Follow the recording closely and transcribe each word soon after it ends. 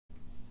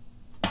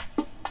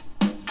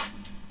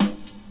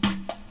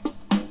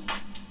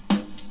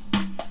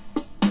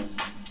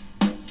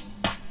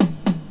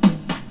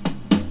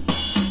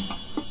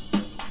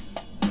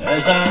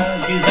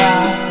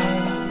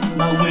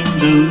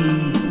wonder,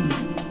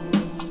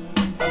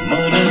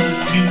 muttered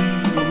to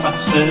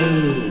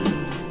myself,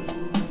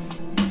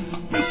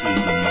 this is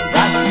a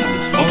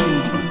miraculous,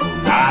 wonderful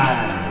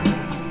ride,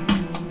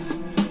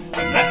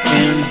 and I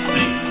can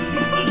see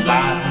the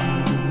lights.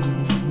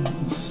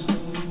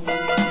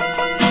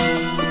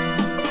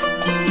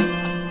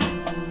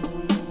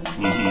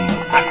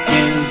 I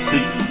can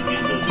see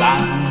the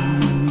lights.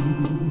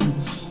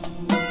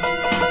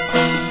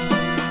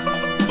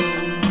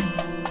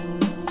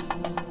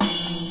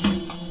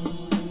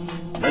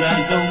 But I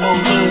don't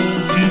over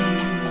to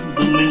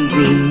the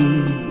mirror,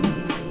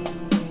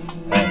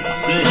 and I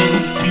say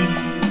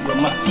to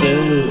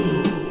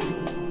myself,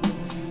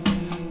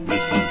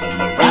 this is a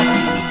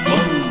miraculous,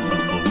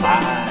 wonderful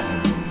life,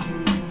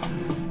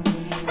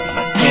 and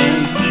I can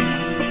see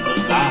the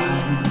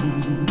lights.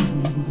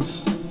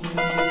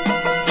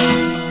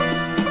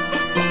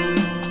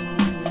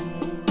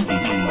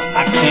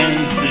 I can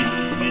see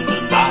the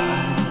lights.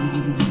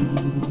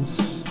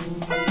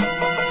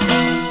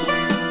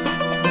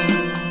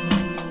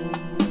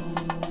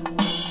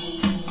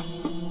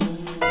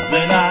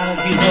 Then I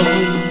get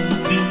over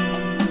to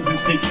the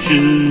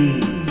picture,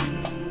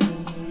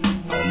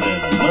 and then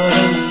I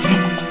mutter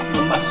to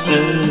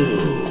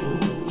myself,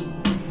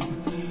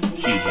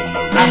 she's a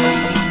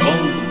miraculous,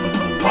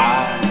 wonderful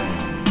wife,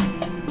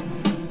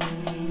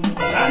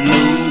 but I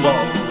know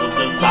all of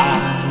the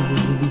lies.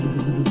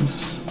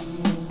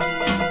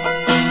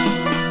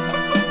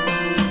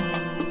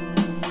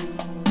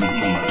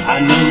 I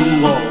know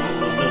all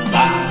of the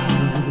lies.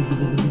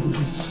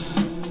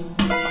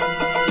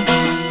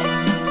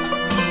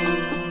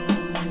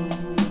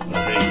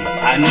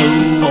 I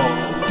know all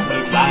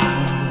her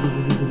lies.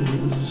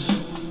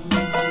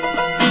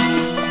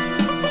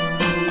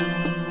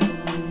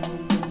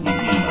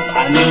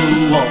 I know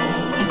all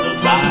the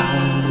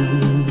lies.